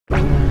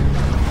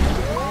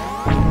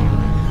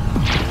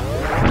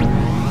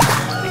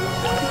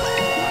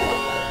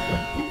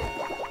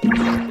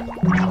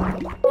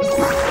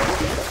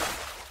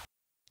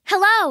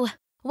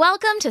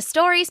Welcome to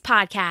Stories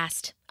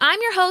Podcast. I'm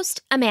your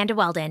host, Amanda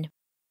Weldin.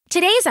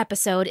 Today's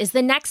episode is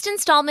the next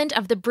installment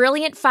of the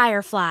Brilliant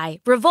Firefly,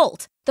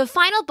 Revolt, the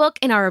final book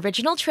in our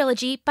original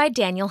trilogy by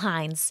Daniel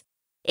Hinds.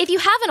 If you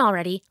haven't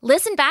already,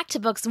 listen back to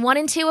books 1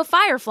 and 2 of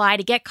Firefly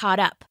to get caught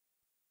up.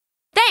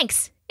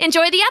 Thanks!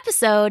 Enjoy the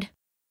episode!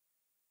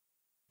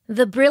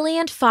 The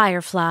Brilliant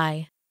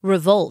Firefly,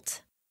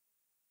 Revolt.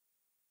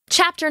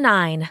 Chapter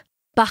 9,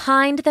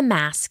 Behind the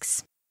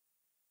Masks.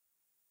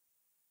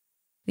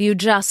 You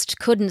just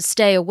couldn't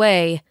stay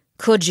away,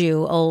 could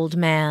you, old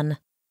man?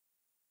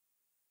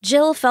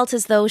 Jill felt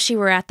as though she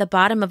were at the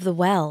bottom of the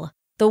well,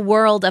 the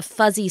world a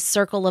fuzzy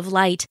circle of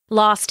light,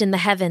 lost in the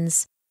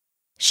heavens.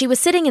 She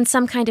was sitting in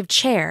some kind of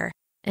chair,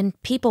 and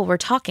people were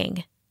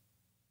talking.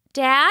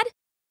 Dad?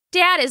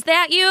 Dad, is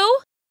that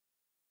you?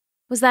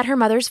 Was that her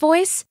mother's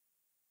voice?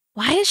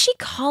 Why is she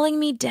calling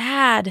me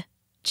Dad?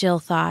 Jill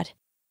thought.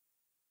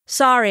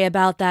 Sorry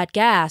about that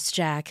gas,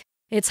 Jack.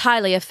 It's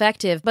highly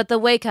effective, but the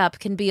wake-up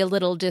can be a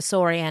little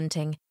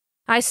disorienting.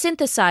 I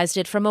synthesized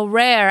it from a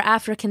rare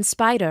African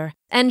spider,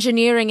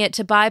 engineering it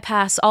to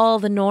bypass all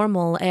the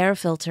normal air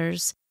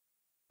filters.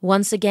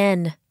 Once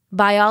again,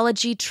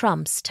 biology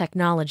trumps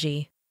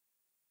technology.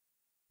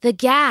 The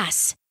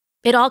gas!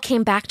 It all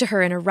came back to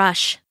her in a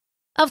rush.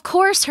 Of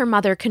course her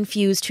mother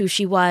confused who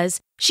she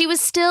was. She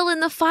was still in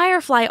the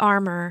Firefly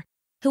armor.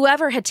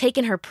 Whoever had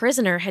taken her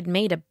prisoner had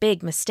made a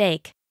big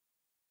mistake.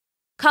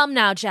 Come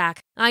now, Jack.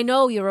 I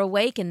know you're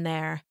awake in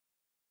there.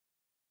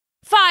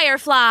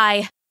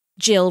 Firefly!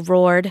 Jill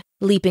roared,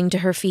 leaping to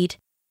her feet.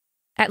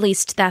 At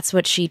least that's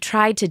what she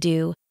tried to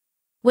do.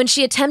 When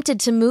she attempted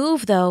to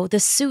move, though,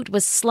 the suit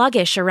was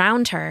sluggish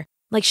around her,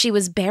 like she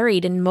was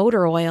buried in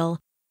motor oil.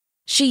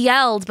 She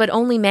yelled, but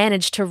only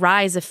managed to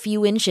rise a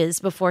few inches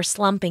before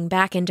slumping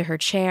back into her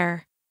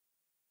chair.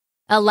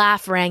 A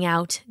laugh rang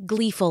out,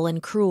 gleeful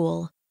and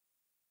cruel.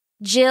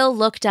 Jill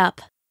looked up.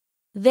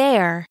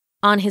 There,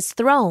 on his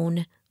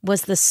throne,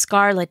 was the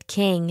Scarlet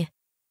King.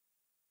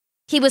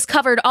 He was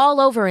covered all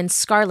over in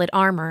scarlet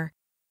armor.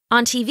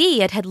 On TV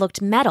it had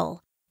looked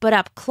metal, but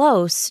up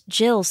close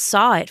Jill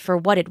saw it for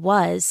what it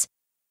was.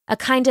 A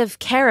kind of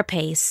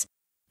carapace,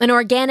 an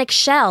organic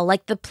shell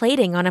like the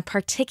plating on a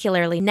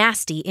particularly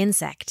nasty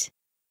insect.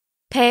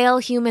 Pale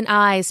human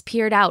eyes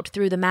peered out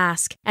through the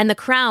mask, and the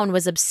crown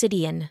was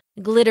obsidian,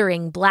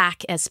 glittering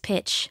black as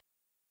pitch.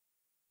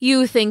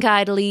 You think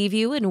I'd leave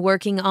you in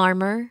working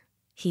armor?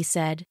 He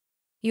said.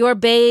 You're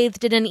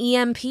bathed in an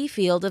EMP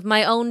field of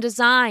my own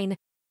design.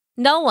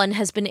 No one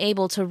has been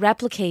able to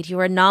replicate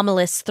your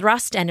anomalous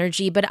thrust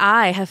energy, but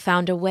I have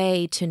found a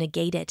way to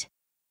negate it.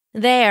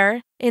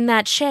 There, in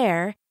that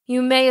chair,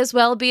 you may as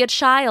well be a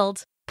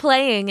child,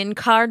 playing in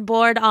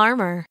cardboard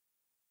armor.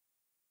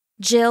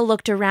 Jill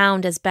looked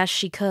around as best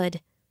she could.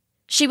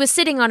 She was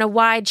sitting on a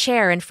wide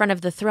chair in front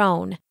of the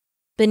throne.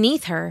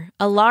 Beneath her,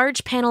 a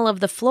large panel of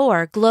the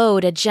floor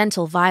glowed a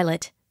gentle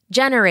violet,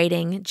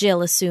 generating,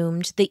 Jill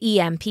assumed, the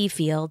EMP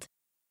field.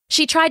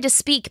 She tried to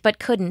speak but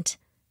couldn't.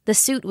 The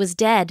suit was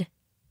dead.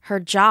 Her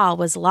jaw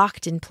was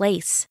locked in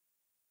place.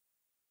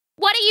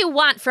 What do you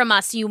want from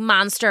us, you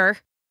monster?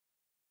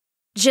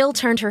 Jill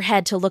turned her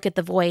head to look at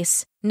the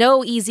voice.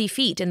 No easy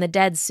feat in the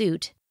dead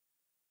suit.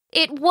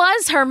 It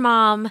was her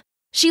mom.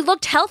 She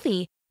looked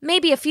healthy,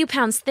 maybe a few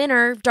pounds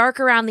thinner, dark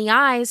around the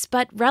eyes,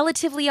 but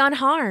relatively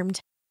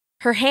unharmed.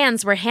 Her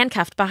hands were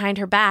handcuffed behind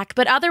her back,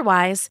 but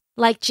otherwise,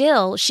 like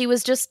Jill, she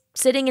was just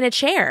sitting in a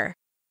chair.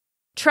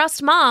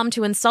 Trust Mom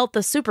to insult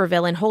the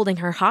supervillain holding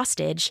her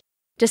hostage.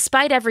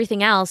 Despite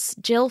everything else,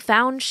 Jill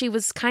found she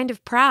was kind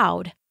of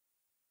proud.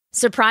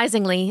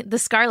 Surprisingly, the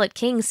Scarlet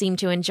King seemed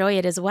to enjoy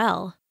it as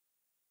well.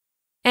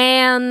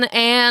 Anne,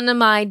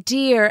 my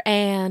dear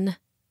Anne,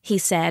 he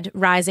said,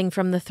 rising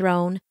from the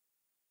throne.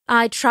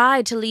 I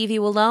tried to leave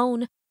you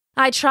alone.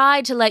 I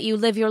tried to let you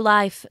live your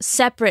life,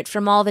 separate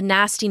from all the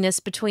nastiness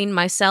between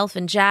myself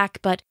and Jack,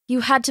 but you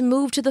had to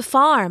move to the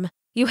farm.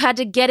 You had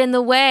to get in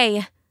the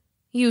way.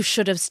 You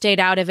should have stayed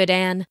out of it,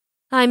 Anne.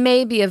 I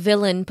may be a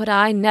villain, but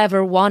I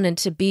never wanted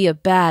to be a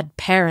bad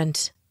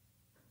parent.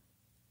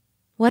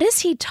 What is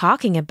he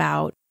talking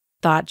about?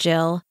 Thought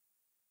Jill.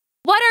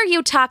 What are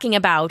you talking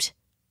about?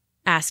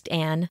 Asked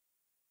Anne.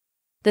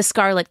 The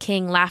Scarlet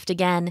King laughed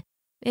again.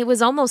 It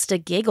was almost a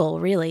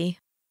giggle, really.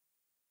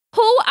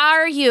 Who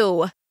are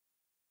you?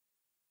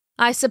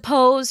 I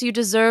suppose you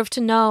deserve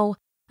to know.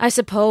 I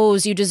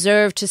suppose you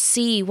deserve to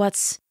see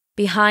what's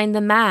behind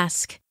the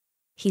mask,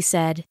 he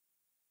said.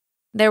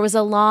 There was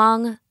a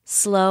long,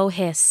 slow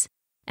hiss,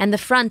 and the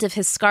front of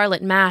his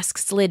scarlet mask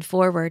slid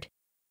forward.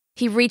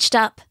 He reached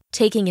up,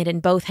 taking it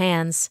in both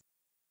hands.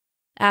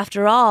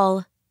 After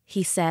all,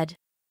 he said,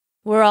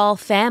 we're all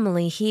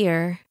family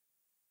here.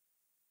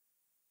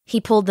 He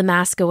pulled the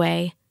mask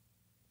away.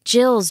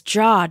 Jill's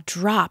jaw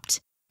dropped.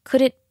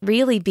 Could it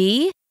really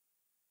be?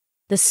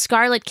 The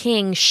Scarlet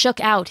King shook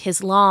out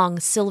his long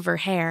silver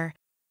hair.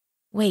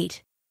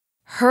 Wait,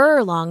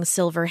 her long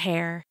silver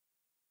hair.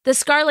 The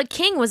Scarlet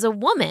King was a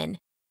woman.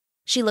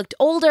 She looked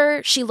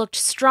older, she looked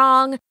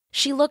strong,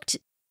 she looked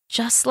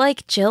just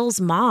like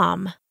Jill's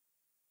mom.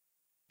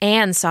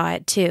 Anne saw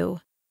it too.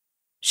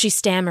 she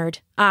stammered,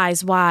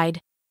 eyes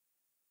wide.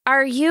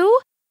 "Are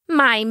you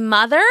my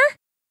mother?"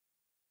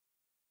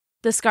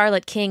 The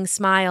Scarlet King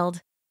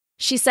smiled.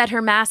 She set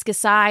her mask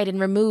aside and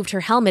removed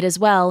her helmet as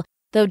well,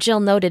 though Jill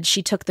noted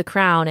she took the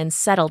crown and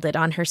settled it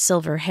on her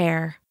silver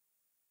hair.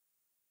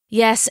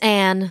 "Yes,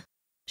 Anne,"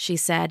 she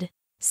said,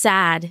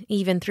 sad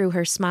even through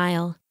her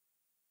smile.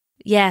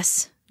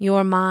 "Yes,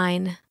 you're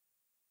mine."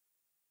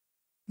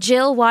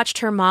 Jill watched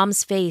her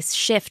mom's face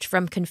shift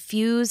from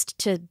confused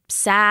to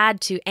sad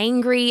to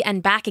angry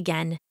and back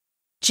again.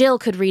 Jill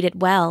could read it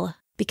well,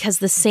 because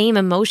the same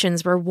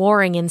emotions were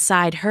warring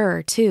inside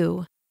her,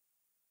 too.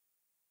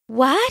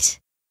 "What?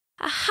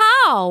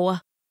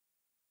 How?"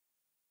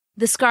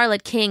 The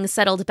Scarlet King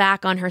settled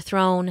back on her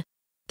throne.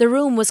 The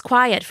room was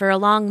quiet for a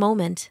long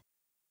moment.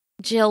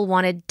 Jill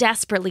wanted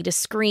desperately to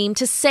scream,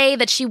 to say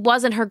that she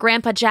wasn't her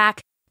Grandpa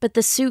Jack, but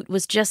the suit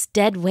was just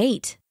dead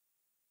weight.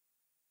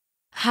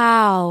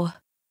 "How?"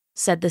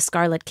 said the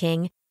Scarlet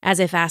King, as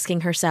if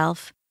asking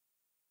herself.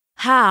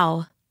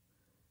 "How?"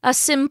 A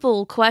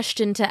simple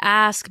question to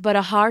ask, but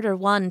a harder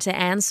one to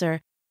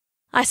answer.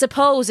 I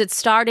suppose it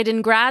started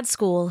in grad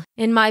school,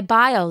 in my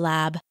bio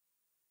lab.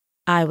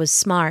 I was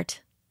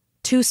smart.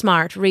 Too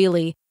smart,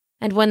 really,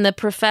 and when the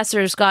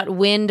professors got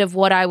wind of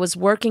what I was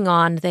working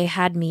on, they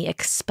had me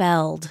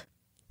expelled.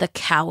 The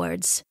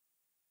cowards.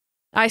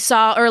 I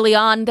saw early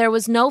on there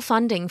was no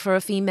funding for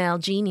a female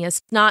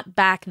genius, not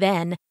back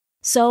then,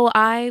 so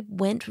I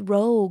went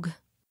rogue.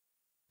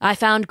 I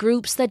found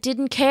groups that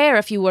didn't care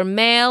if you were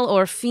male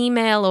or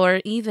female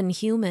or even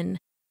human,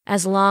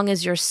 as long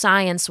as your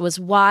science was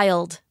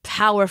wild,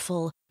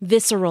 powerful,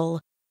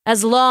 visceral.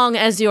 As long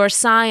as your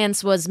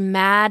science was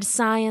mad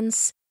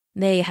science,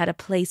 they had a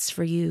place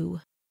for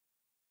you.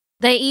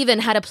 They even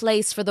had a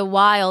place for the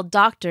wild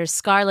Dr.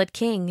 Scarlet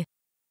King.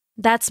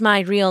 That's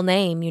my real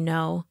name, you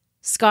know.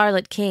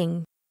 Scarlet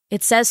King.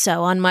 It says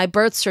so on my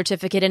birth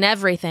certificate and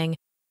everything.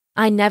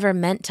 I never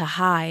meant to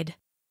hide.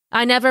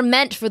 I never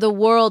meant for the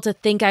world to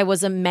think I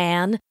was a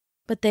man,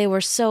 but they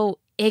were so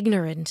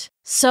ignorant,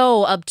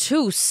 so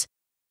obtuse.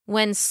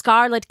 When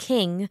Scarlet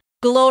King,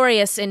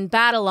 glorious in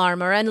battle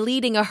armor and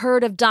leading a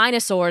herd of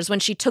dinosaurs when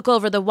she took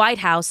over the White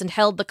House and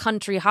held the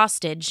country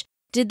hostage,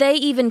 did they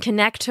even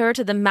connect her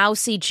to the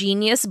mousy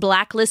genius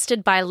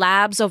blacklisted by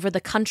labs over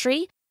the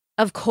country?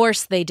 Of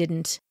course they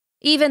didn't.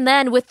 Even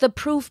then, with the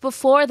proof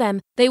before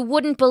them, they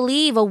wouldn't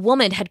believe a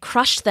woman had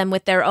crushed them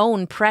with their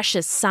own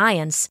precious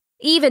science.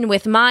 Even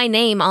with my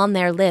name on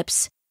their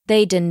lips,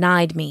 they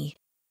denied me.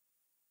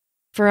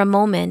 For a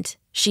moment,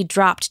 she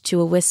dropped to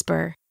a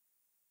whisper.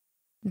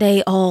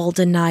 They all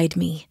denied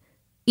me.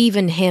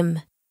 Even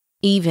him.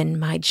 Even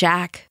my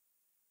Jack.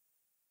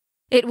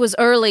 It was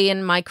early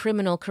in my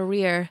criminal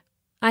career.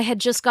 I had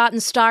just gotten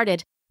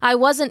started. I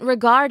wasn't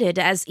regarded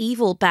as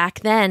evil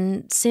back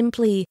then,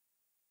 simply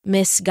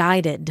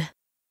misguided.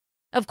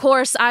 Of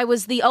course, I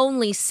was the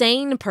only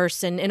sane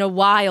person in a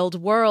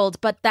wild world,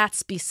 but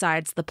that's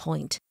besides the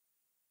point.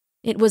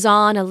 It was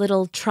on a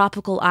little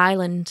tropical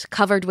island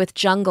covered with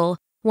jungle,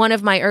 one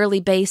of my early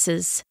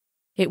bases.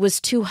 It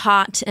was too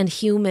hot and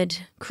humid,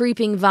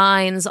 creeping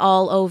vines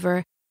all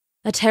over.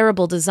 A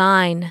terrible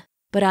design,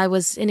 but I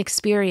was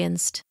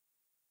inexperienced.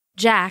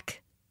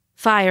 Jack,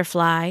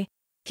 Firefly,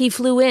 he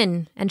flew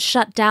in and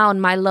shut down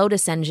my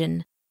Lotus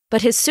engine,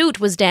 but his suit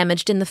was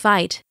damaged in the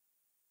fight.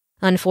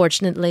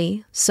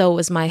 Unfortunately, so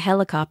was my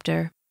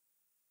helicopter.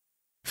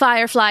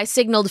 Firefly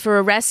signaled for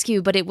a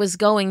rescue, but it was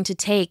going to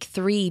take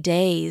 3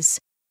 days.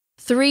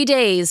 3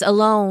 days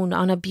alone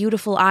on a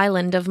beautiful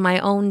island of my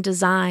own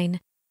design.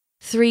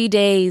 3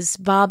 days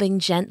bobbing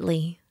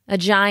gently, a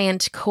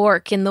giant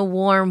cork in the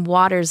warm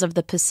waters of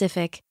the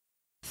Pacific.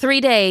 3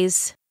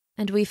 days,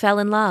 and we fell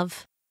in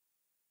love.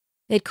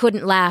 It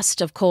couldn't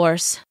last, of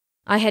course.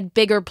 I had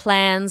bigger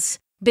plans,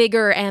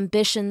 bigger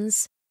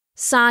ambitions.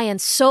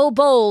 Science so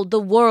bold the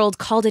world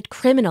called it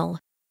criminal.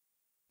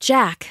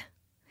 Jack,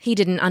 he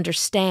didn't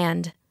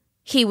understand.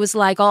 He was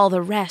like all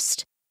the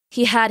rest.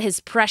 He had his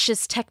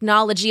precious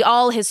technology,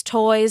 all his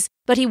toys,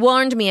 but he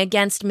warned me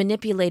against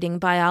manipulating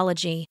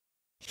biology.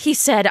 He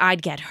said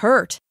I'd get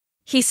hurt.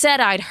 He said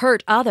I'd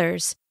hurt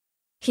others.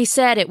 He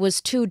said it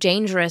was too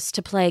dangerous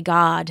to play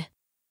God.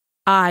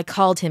 I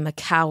called him a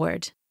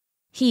coward.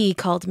 He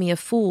called me a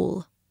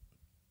fool.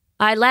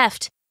 I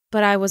left,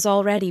 but I was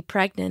already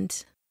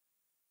pregnant.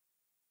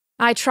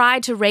 I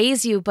tried to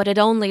raise you, but it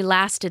only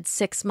lasted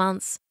 6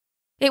 months.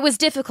 It was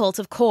difficult,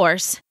 of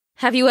course.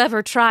 Have you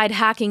ever tried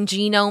hacking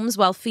genomes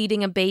while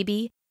feeding a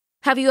baby?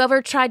 Have you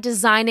ever tried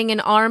designing an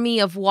army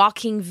of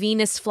walking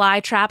Venus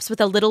flytraps with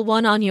a little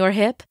one on your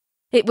hip?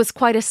 It was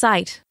quite a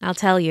sight, I'll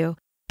tell you,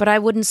 but I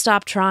wouldn't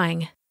stop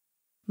trying.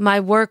 My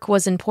work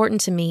was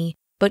important to me,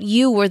 but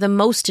you were the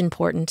most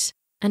important,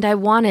 and I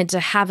wanted to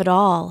have it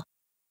all.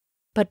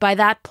 But by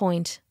that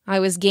point, I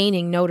was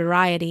gaining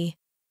notoriety.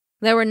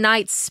 There were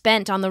nights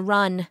spent on the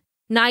run,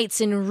 nights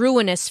in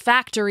ruinous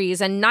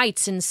factories and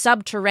nights in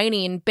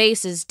subterranean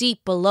bases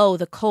deep below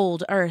the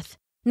cold earth,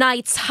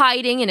 nights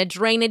hiding in a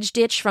drainage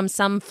ditch from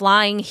some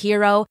flying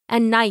hero,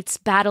 and nights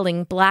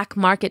battling black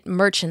market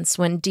merchants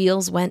when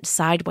deals went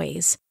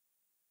sideways.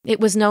 It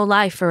was no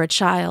life for a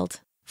child,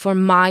 for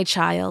my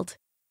child.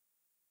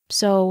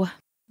 So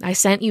I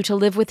sent you to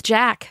live with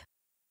Jack.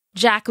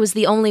 Jack was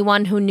the only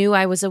one who knew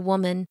I was a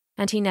woman,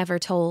 and he never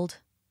told.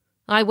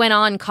 I went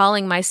on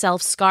calling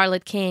myself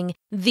Scarlet King,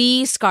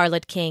 the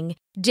Scarlet King,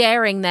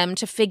 daring them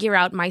to figure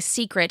out my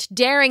secret,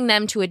 daring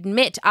them to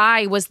admit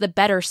I was the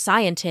better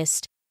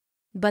scientist.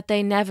 But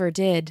they never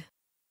did.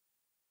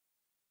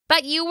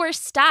 But you were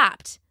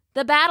stopped.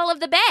 The Battle of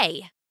the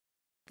Bay.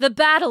 The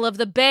Battle of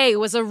the Bay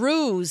was a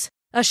ruse,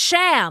 a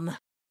sham.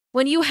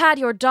 When you had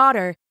your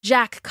daughter,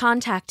 Jack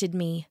contacted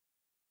me.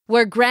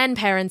 We're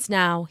grandparents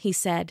now, he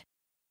said.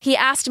 He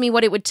asked me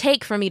what it would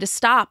take for me to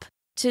stop,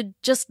 to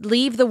just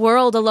leave the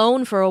world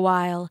alone for a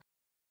while.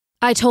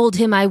 I told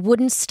him I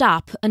wouldn't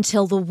stop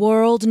until the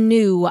world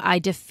knew I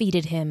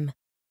defeated him.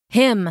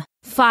 Him,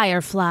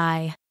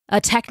 Firefly,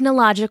 a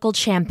technological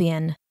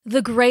champion,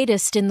 the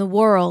greatest in the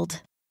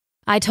world.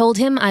 I told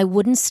him I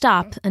wouldn't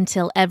stop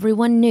until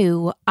everyone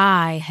knew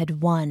I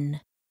had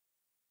won.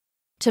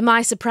 To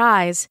my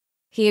surprise,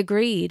 he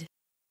agreed.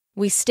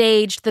 We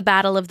staged the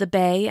Battle of the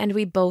Bay and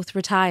we both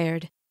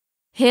retired.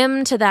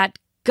 Him to that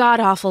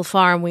god-awful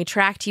farm we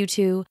tracked you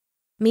to,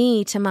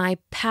 me to my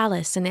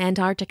palace in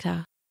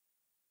Antarctica.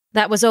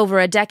 That was over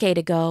a decade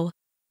ago,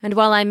 and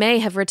while I may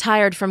have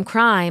retired from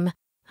crime,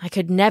 I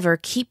could never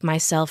keep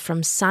myself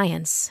from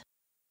science.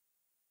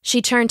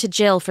 She turned to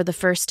Jill for the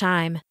first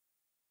time.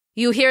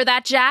 You hear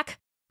that, Jack?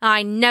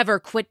 I never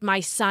quit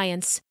my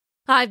science.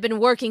 I've been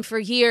working for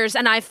years,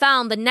 and I've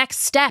found the next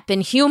step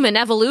in human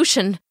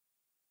evolution.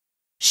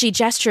 She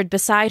gestured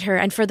beside her,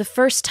 and for the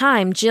first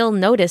time, Jill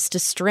noticed a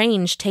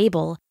strange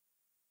table.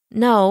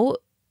 No,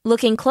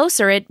 looking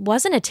closer, it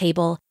wasn't a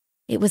table.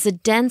 It was a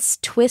dense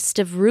twist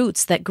of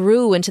roots that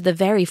grew into the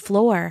very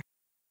floor.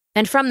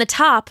 And from the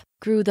top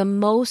grew the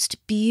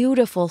most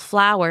beautiful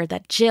flower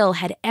that Jill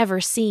had ever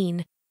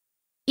seen.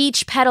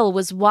 Each petal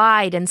was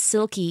wide and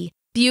silky,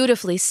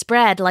 beautifully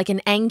spread like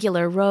an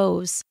angular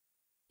rose.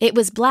 It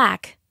was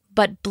black,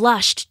 but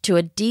blushed to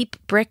a deep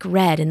brick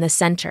red in the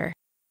center.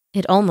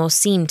 It almost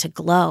seemed to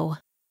glow.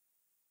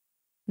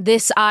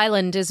 This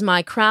island is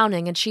my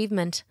crowning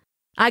achievement.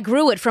 I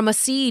grew it from a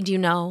seed, you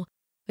know.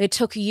 It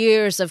took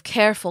years of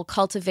careful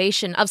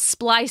cultivation, of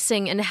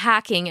splicing and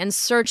hacking and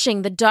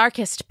searching the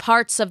darkest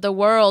parts of the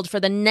world for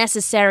the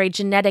necessary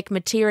genetic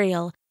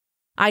material.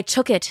 I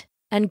took it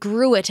and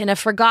grew it in a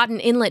forgotten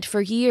inlet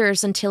for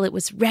years until it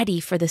was ready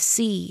for the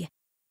sea.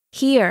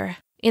 Here,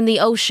 in the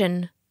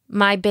ocean,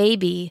 my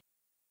baby,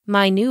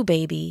 my new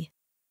baby,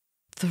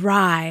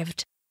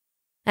 thrived.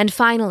 And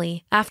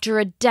finally, after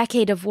a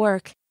decade of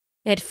work,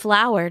 it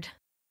flowered.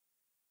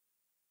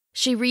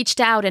 She reached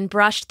out and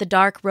brushed the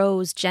dark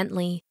rose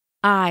gently,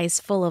 eyes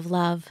full of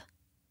love.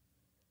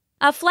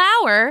 A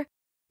flower?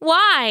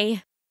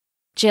 Why?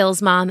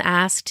 Jill's mom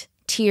asked,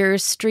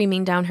 tears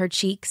streaming down her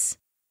cheeks.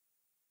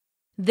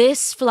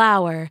 This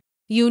flower,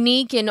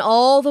 unique in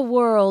all the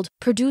world,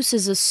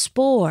 produces a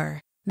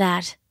spore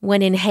that,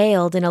 when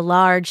inhaled in a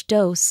large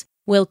dose,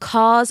 will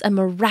cause a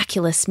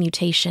miraculous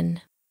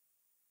mutation.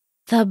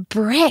 The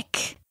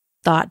brick,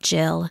 thought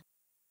Jill.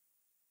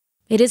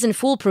 It isn't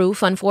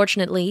foolproof,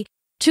 unfortunately.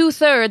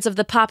 2/3 of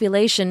the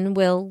population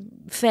will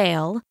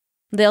fail.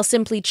 They'll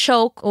simply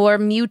choke or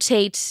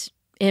mutate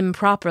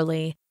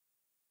improperly.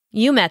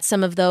 You met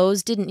some of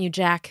those, didn't you,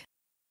 Jack?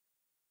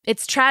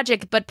 It's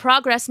tragic, but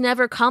progress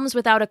never comes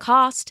without a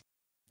cost.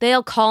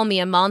 They'll call me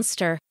a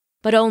monster,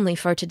 but only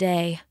for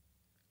today.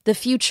 The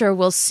future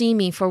will see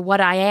me for what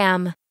I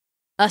am,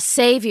 a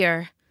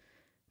savior.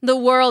 The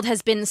world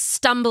has been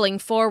stumbling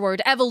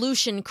forward,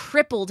 evolution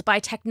crippled by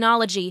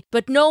technology,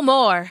 but no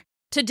more.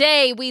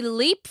 Today we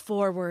leap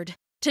forward.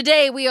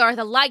 Today we are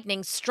the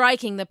lightning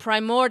striking the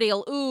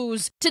primordial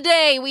ooze.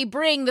 Today we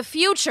bring the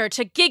future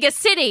to Giga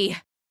City.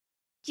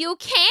 You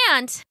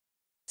can't.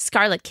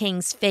 Scarlet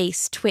King's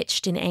face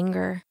twitched in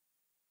anger.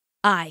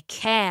 I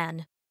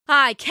can.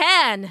 I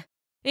can.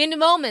 In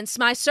moments,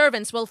 my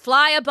servants will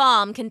fly a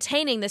bomb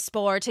containing the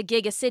spore to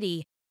Giga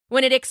City.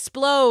 When it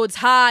explodes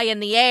high in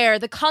the air,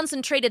 the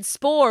concentrated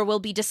spore will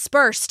be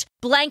dispersed,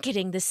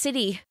 blanketing the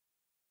city.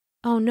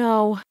 Oh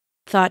no,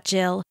 thought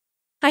Jill.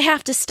 I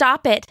have to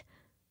stop it.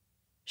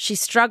 She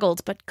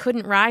struggled but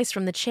couldn't rise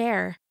from the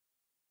chair.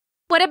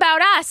 What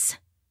about us?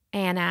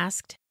 Anne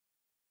asked.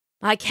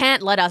 I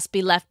can't let us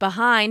be left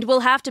behind.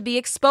 We'll have to be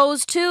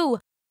exposed too.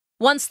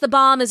 Once the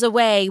bomb is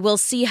away, we'll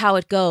see how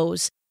it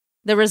goes.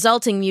 The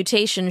resulting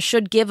mutation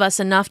should give us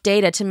enough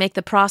data to make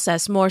the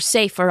process more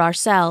safe for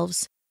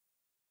ourselves.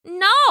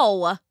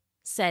 No,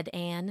 said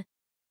Anne.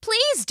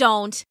 Please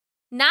don't.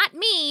 Not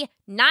me,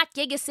 not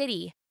Giga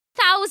City.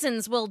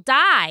 Thousands will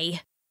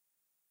die.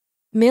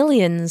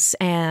 Millions,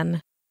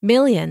 Anne.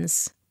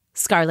 Millions,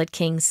 Scarlet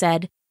King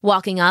said,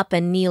 walking up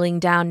and kneeling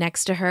down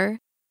next to her.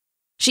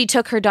 She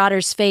took her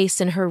daughter's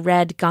face in her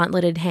red,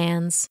 gauntleted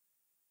hands.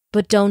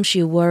 But don't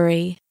you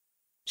worry.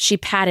 She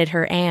patted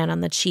her Anne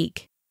on the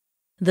cheek.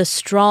 The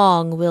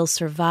strong will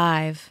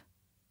survive.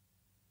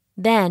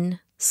 Then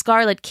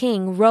Scarlet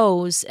King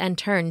rose and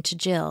turned to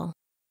Jill.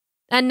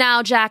 And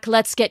now, Jack,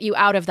 let's get you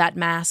out of that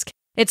mask.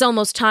 It's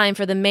almost time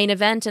for the main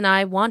event, and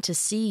I want to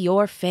see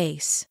your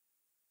face."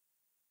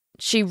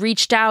 She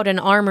reached out an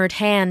armored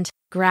hand,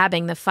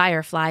 grabbing the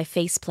Firefly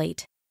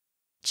faceplate.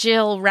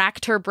 Jill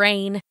racked her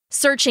brain,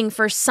 searching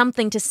for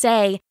something to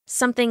say,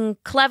 something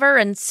clever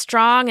and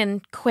strong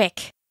and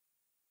quick.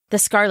 The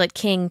Scarlet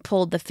King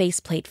pulled the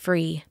faceplate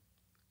free.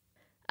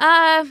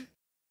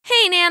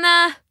 Hey,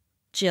 Nana,"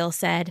 Jill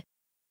said.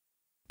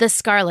 The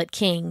Scarlet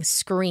King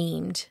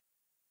screamed.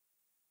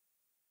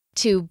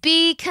 To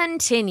be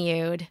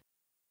continued.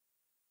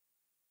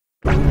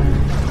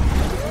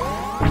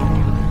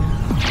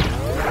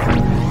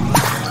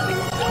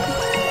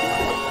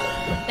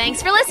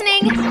 Thanks for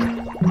listening!